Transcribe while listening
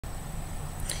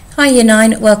Hi Year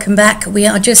 9, welcome back. We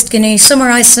are just going to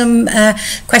summarise some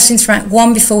questions from Act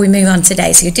 1 before we move on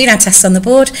today. So you do now tests on the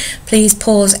board. Please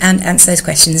pause and answer those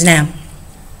questions now.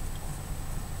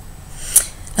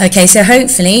 Okay, so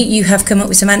hopefully you have come up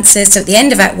with some answers. So at the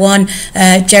end of Act 1,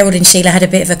 Gerald and Sheila had a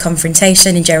bit of a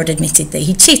confrontation and Gerald admitted that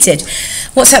he cheated.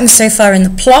 What's happened so far in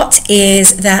the plot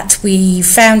is that we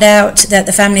found out that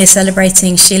the family is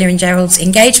celebrating Sheila and Gerald's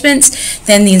engagement.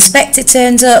 Then the inspector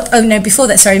turns up. Oh no, before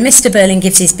that, sorry, Mr. Burling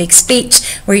gives his big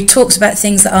speech where he talks about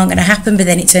things that aren't going to happen, but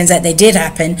then it turns out they did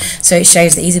happen. So it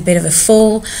shows that he's a bit of a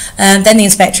fool. Then the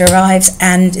inspector arrives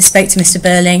and spoke to Mr.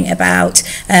 Burling about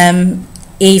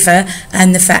Eva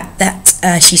and the fact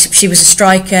that she was a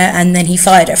striker, and then he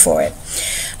fired her for it.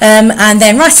 And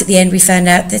then right at the end we found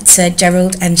out that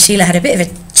Gerald and Sheila had a bit of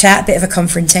a chat, a bit of a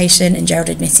confrontation, and Gerald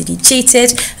admitted he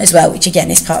cheated as well, which again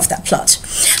is part of that plot.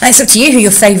 It's up to you who your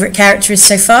favourite character is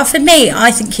so far. For me, I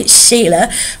think it's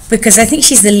Sheila, because I think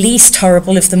she's the least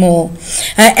horrible of them all.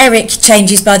 Eric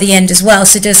changes by the end as well,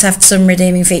 so does have some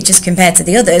redeeming features compared to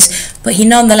the others, but he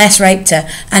nonetheless raped her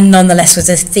and nonetheless was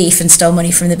a thief and stole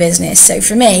money from the business. So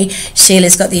for me,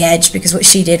 Sheila's got the edge because what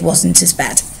she did wasn't as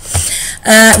bad.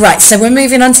 Right, so we're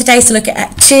moving on today to look at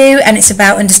Act 2, and it's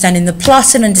about understanding the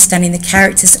plot and understanding the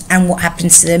characters and what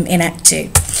happens to them in Act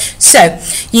 2. So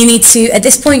you need to, at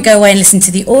this point, go away and listen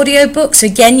to the audiobook. So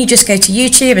again, you just go to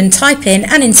YouTube and type in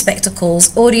An Inspector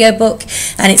Calls audiobook,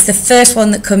 and it's the first one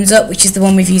that comes up, which is the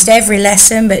one we've used every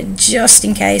lesson, but just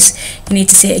in case you need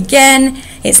to see it again,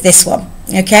 it's this one.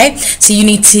 Okay, so you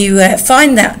need to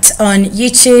find that on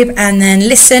YouTube and then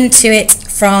listen to it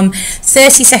from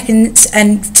 30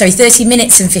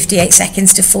 minutes and 58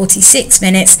 seconds to 46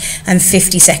 minutes and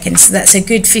 50 seconds. So that's a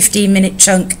good 15-minute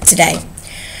chunk today.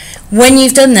 When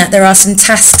you've done that, there are some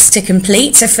tasks to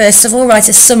complete. So first of all, write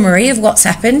a summary of what's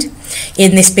happened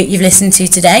in this bit you've listened to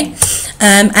today.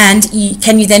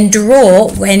 Can you then draw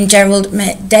when Gerald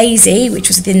met Daisy, which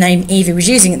was the name Eva was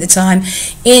using at the time,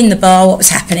 in the bar, what was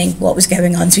happening, what was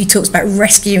going on. So he talks about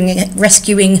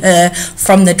rescuing her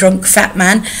from the drunk fat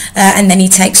man, and then he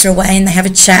takes her away and they have a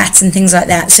chat and things like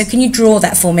that. So can you draw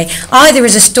that for me, either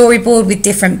as a storyboard with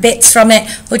different bits from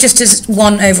it or just as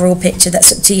one overall picture?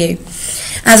 That's up to you.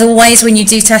 As always, when you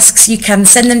do tasks, you can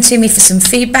send them to me for some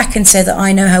feedback and so that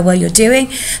I know how well you're doing,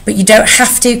 but you don't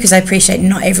have to, because I appreciate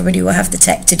not everybody will have the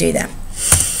tech to do that.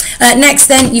 Next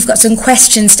then, you've got some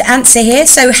questions to answer here.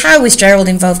 So how was Gerald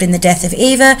involved in the death of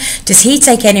Eva? Does he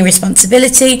take any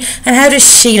responsibility? And how does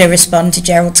Sheila respond to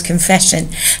Gerald's confession?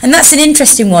 And that's an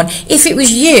interesting one. If it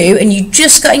was you and you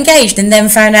just got engaged and then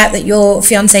found out that your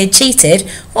fiancé had cheated,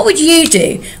 what would you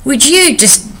do? Would you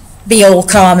just be all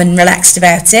calm and relaxed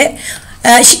about it?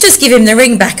 She does give him the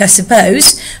ring back, I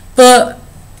suppose, but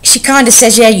she kind of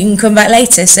says, yeah, you can come back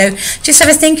later. So just have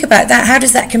a think about that. How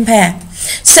does that compare?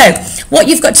 So what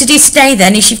you've got to do today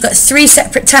then is you've got 3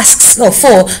 separate tasks, or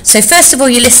 4. So first of all,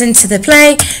 you listen to the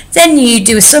play, then you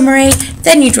do a summary,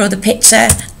 then you draw the picture,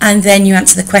 and then you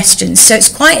answer the questions. So it's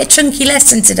quite a chunky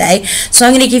lesson today. So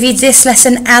I'm going to give you this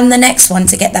lesson and the next one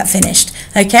to get that finished.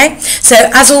 Okay? So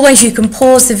as always, you can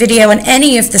pause the video on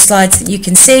any of the slides that you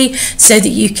can see so that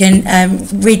you can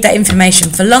read that information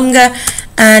for longer.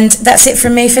 And that's it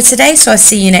from me for today. So I'll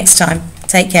see you next time.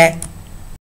 Take care.